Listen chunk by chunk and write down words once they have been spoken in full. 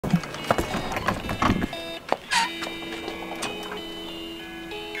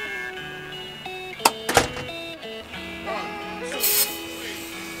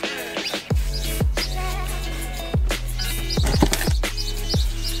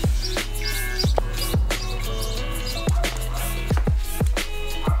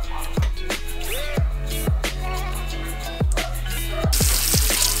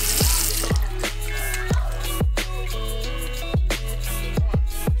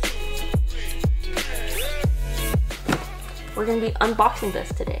we're gonna be unboxing this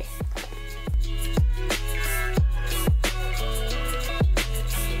today.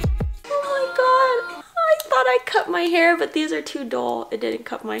 Oh my god, I thought I cut my hair, but these are too dull. It didn't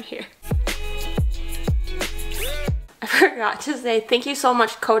cut my hair. I forgot to say thank you so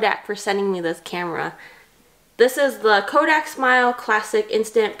much Kodak for sending me this camera. This is the KODAK SMILE CLASSIC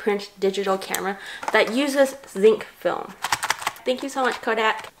Instant Print Digital Camera that uses zinc film. Thank you so much,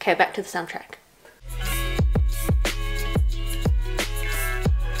 Kodak. Okay, back to the soundtrack.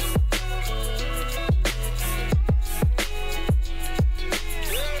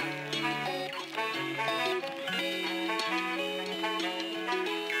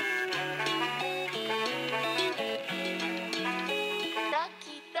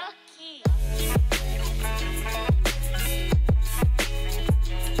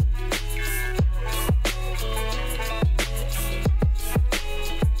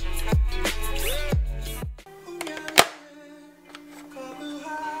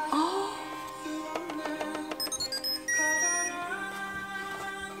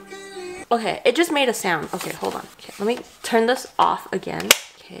 Okay, it just made a sound. Okay, hold on. Okay, let me turn this off again.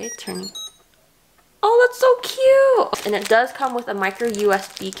 Okay, turning. Oh, that's so cute! And it does come with a micro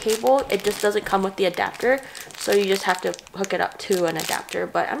USB cable. It just doesn't come with the adapter. So you just have to hook it up to an adapter.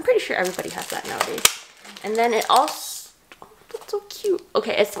 But I'm pretty sure everybody has that nowadays. And then it also... Oh, that's so cute.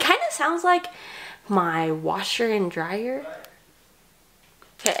 Okay, it kind of sounds like my washer and dryer.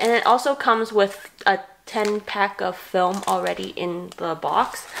 Okay, and it also comes with a 10-pack of film already in the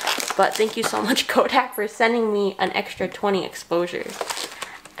box. But thank you so much, Kodak, for sending me an extra 20 exposures.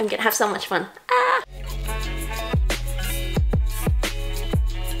 I'm gonna have so much fun. Ah!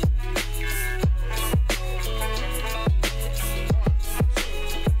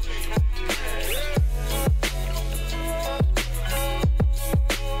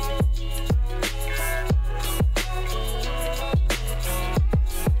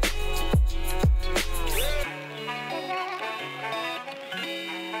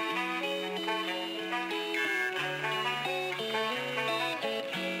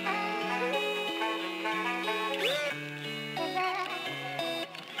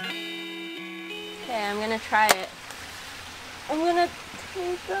 Okay, I'm gonna try it. I'm gonna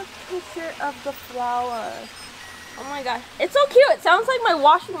take a picture of the flower. Oh my gosh, it's so cute. It sounds like my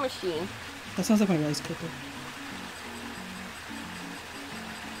washing machine. That sounds like my rice cooker.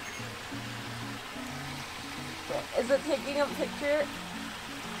 Is it taking a picture?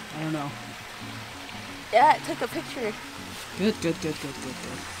 I don't know. Yeah, it took a picture. Good.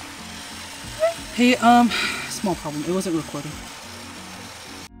 Hey, small problem. It wasn't recording.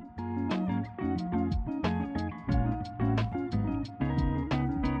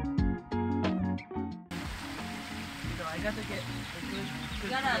 I got to get a good You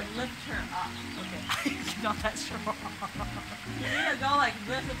gotta lift her up. Okay. Not that strong. You need to go like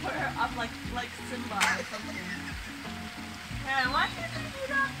this and put her up like Simba or something. Hey, why can't you do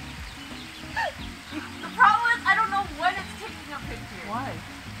that? The problem is I don't know when it's taking a picture. Why?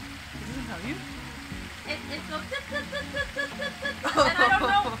 It doesn't tell you? It goes and I don't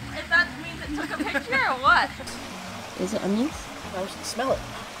know if that means it took a picture or what. Is it onions? I was smell it.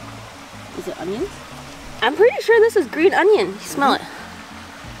 Is it onions? I'm pretty sure this is green onion. Smell it.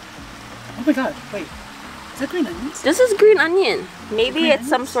 Oh my god, wait. Is that green onions? This is green onion. Maybe green it's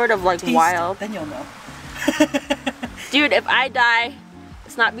some sort of like Taste wild. Then you'll know. Dude, if I die,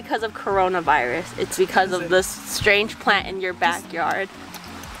 it's not because of coronavirus. It's because of this strange plant in your backyard.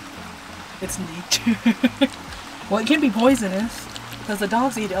 It's nature. Well, it can be poisonous because the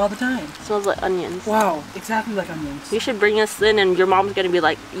dogs eat it all the time. It smells like onions. Wow, exactly like onions. You should bring us in and your mom's gonna be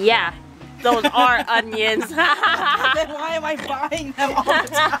like, yeah, those are onions. Then why am I buying them all the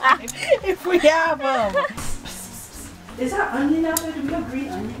time if we have them? Is that onion out there? Do we have green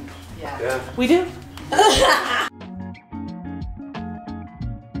onion? Yeah. We do?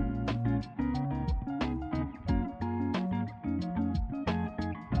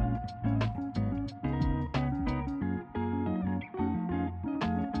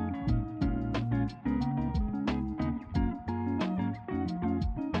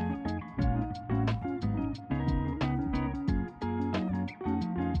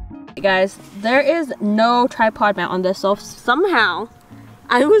 Guys, there is no tripod mount on this, so somehow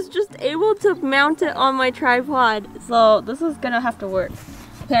I was just able to mount it on my tripod. So this is gonna have to work.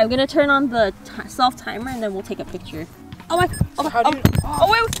 Okay, I'm gonna turn on the self timer and then we'll take a picture. Oh my!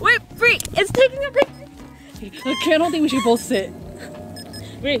 Wait, freak! It's taking a picture. Okay, I don't think we should both sit.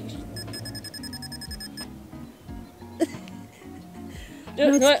 Wait.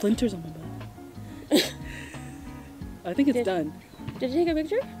 No, it's splinters on my butt. I think it's done. Did you take a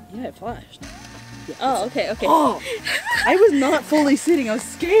picture? Yeah, it flashed. Oh, okay, okay. Oh, I was not fully sitting. I was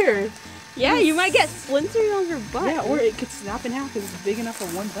scared. Yeah, you might get splinters on your butt. Yeah, or it could snap in half because it's big enough for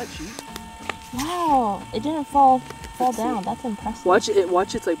one butt cheek. Wow, it didn't fall down. That's impressive. Watch it.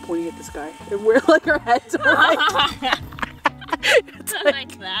 Watch it's like pointing at the sky. And we're like our heads are like. It's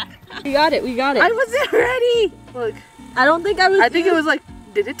like that. We got it. We got it. I wasn't ready. Look. I don't think I was. I think it was like,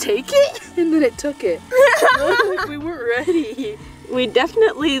 did it take it? And then it took it. Like we weren't ready. We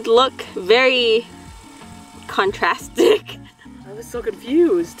definitely look very contrastic. I was so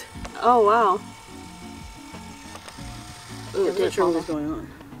confused. Oh wow. Ooh, I wasn't sure what was going on.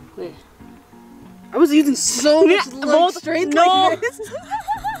 Wait. I was using so much leg strength like this.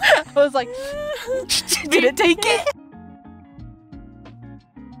 I was like, did it take it?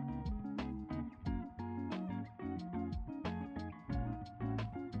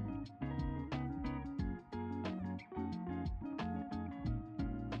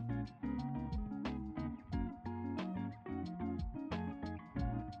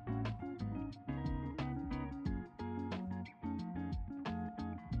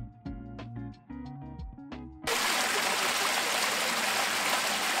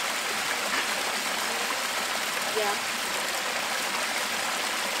 Yeah.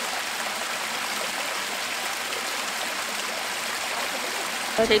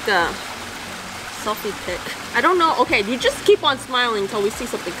 Take a selfie pic. I don't know. Okay, you just keep on smiling until we see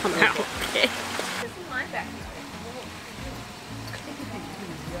something come out. Okay. This is my back.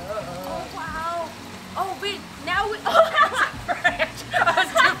 Oh wow. Oh wait. Now we. I was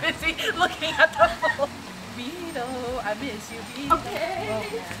too busy looking at the phone. Vito, I miss you, Vito.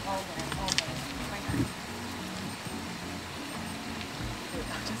 Okay. Oh man.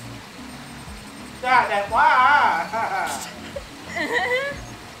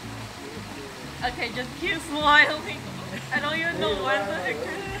 Okay, just keep smiling. I don't even know when the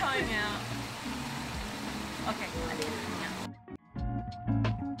picture is coming out. Okay, I think it's coming out.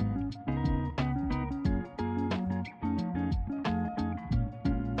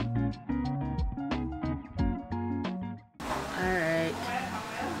 Alright.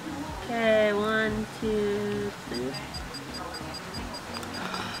 Okay, 1, 2, 3.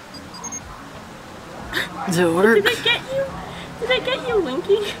 Does it work? Did it get you? Did it get you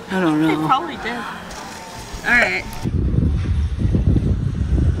winking? I don't know. It probably did. Alright.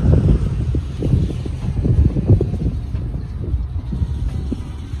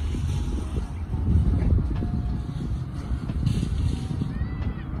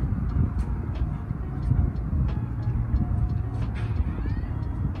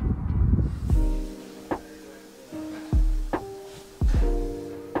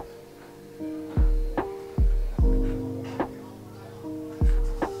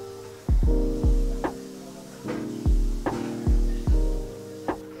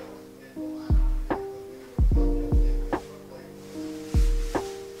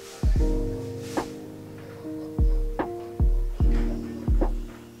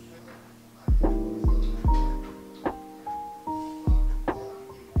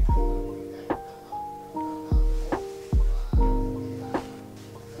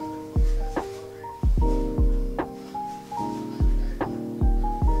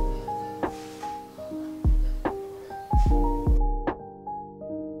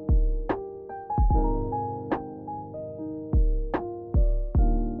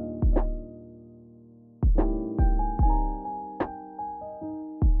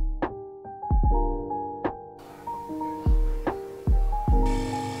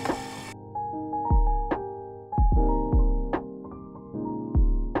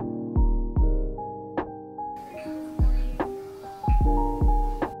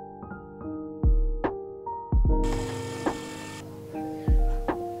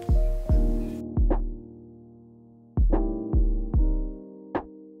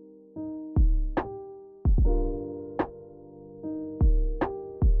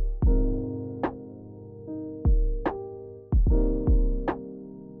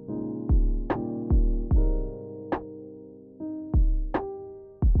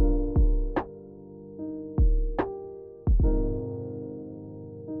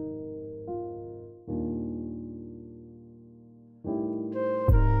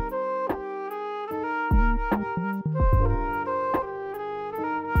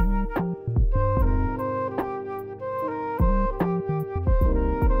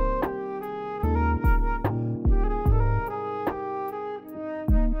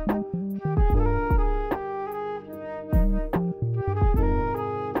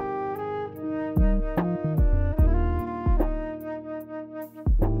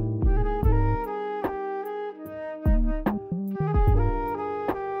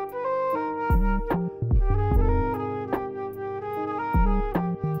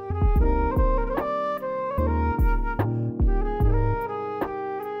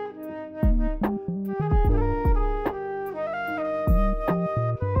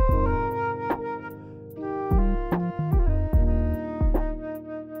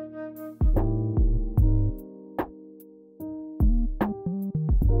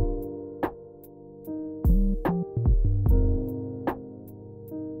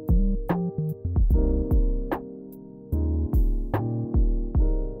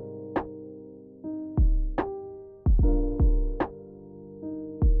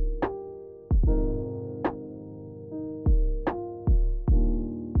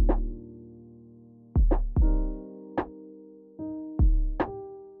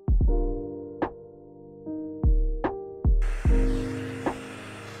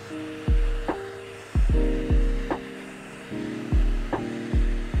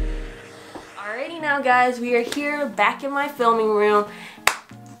 Alrighty now guys, we are here back in my filming room.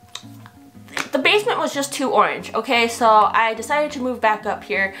 The basement was just too orange, okay, so I decided to move back up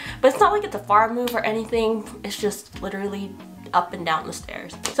here, but it's not like it's a far move or anything, it's just literally up and down the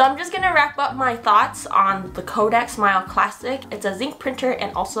stairs. So I'm just gonna wrap up my thoughts on the KODAK SMILE CLASSIC. It's a Zink printer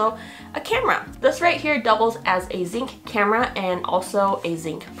and also a camera. This right here doubles as a Zink camera and also a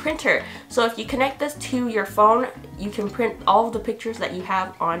Zink printer. So if you connect this to your phone, you can print all of the pictures that you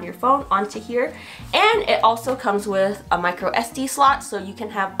have on your phone onto here. And it also comes with a micro SD slot, so you can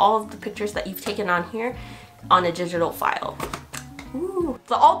have all of the pictures that you've taken on here on a digital file. Ooh.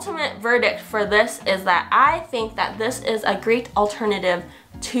 The ultimate verdict for this is that I think that this is a great alternative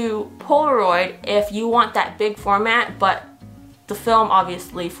to Polaroid if you want that big format, but the film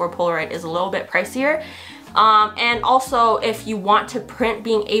obviously for Polaroid is a little bit pricier. And also if you want to print,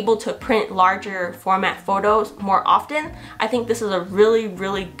 being able to print larger format photos more often, I think this is a really,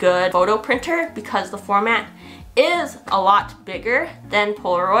 really good photo printer because the format is a lot bigger than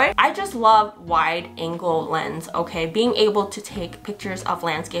Polaroid. I just love wide angle lens, okay? Being able to take pictures of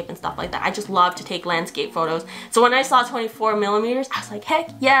landscape and stuff like that. I just love to take landscape photos. So when I saw 24 millimeters, I was like, heck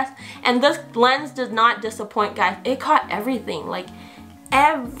yes. And this lens did not disappoint, guys. It caught everything, like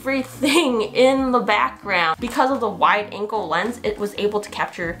everything in the background. Because of the wide angle lens, it was able to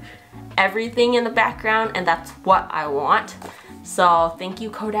capture everything in the background, and that's what I want. So thank you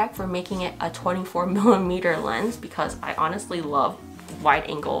Kodak for making it a 24 millimeter lens, because I honestly love wide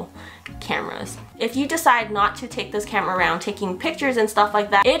angle cameras. If you decide not to take this camera around taking pictures and stuff like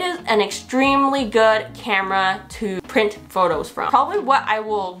that, it is an extremely good camera to print photos from. Probably what I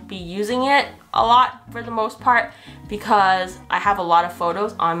will be using it a lot for the most part, because I have a lot of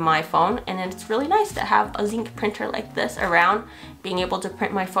photos on my phone, and it's really nice to have a Zink printer like this around, being able to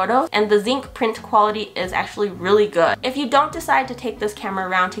print my photos. And the Zink print quality is actually really good. If you don't decide to take this camera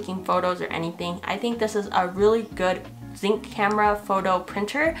around taking photos or anything, I think this is a really good Zink camera photo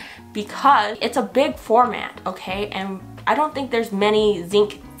printer because it's a big format, okay? And I don't think there's many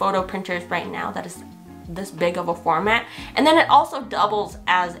Zink photo printers right now that is this big of a format. And then it also doubles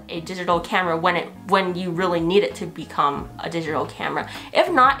as a digital camera when you really need it to become a digital camera. If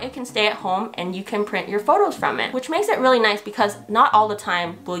not, it can stay at home and you can print your photos from it, which makes it really nice because not all the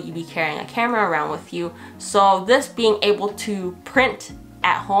time will you be carrying a camera around with you. So this being able to print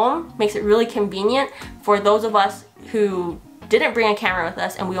at home makes it really convenient for those of us who didn't bring a camera with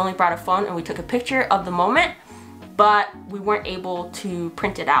us and we only brought a phone and we took a picture of the moment, but we weren't able to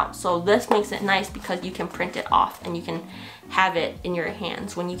print it out. So this makes it nice because you can print it off and you can have it in your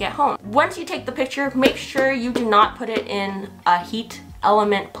hands when you get home. Once you take the picture, make sure you do not put it in a heat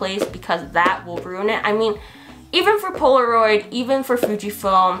element place because that will ruin it. I mean, even for Polaroid, even for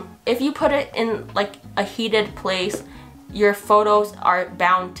Fujifilm, if you put it in like a heated place, your photos are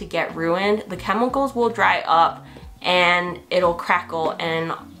bound to get ruined. The chemicals will dry up and it'll crackle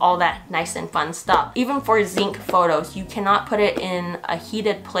and all that nice and fun stuff. Even for Zink photos, you cannot put it in a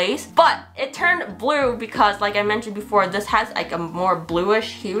heated place. But it turned blue because, like I mentioned before, this has like a more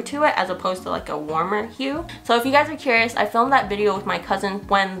bluish hue to it as opposed to like a warmer hue. So if you guys are curious, I filmed that video with my cousin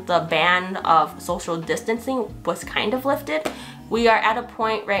when the ban of social distancing was kind of lifted. We are at a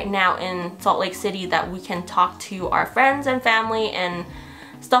point right now in Salt Lake City that we can talk to our friends and family and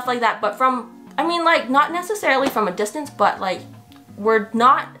stuff like that, but from, I mean, like, not necessarily from a distance, but like we're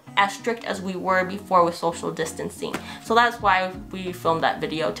not as strict as we were before with social distancing. So that's why we filmed that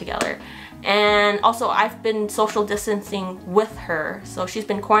video together. And also I've been social distancing with her, so she's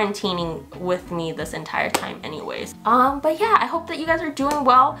been quarantining with me this entire time anyways. But yeah, I hope that you guys are doing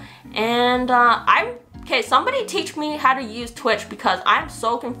well, and okay, somebody teach me how to use Twitch because I'm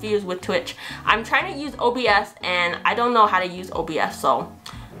so confused with Twitch. I'm trying to use OBS and I don't know how to use OBS, so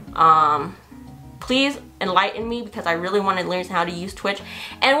please enlighten me because I really want to learn how to use Twitch.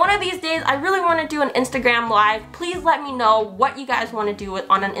 And one of these days, I really want to do an Instagram live. Please let me know what you guys want to do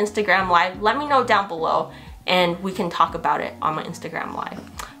on an Instagram live. Let me know down below and we can talk about it on my Instagram live.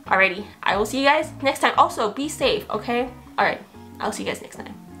 Alrighty, I will see you guys next time. Also, be safe, okay? Alright, I'll see you guys next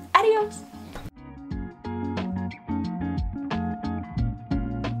time. Adios!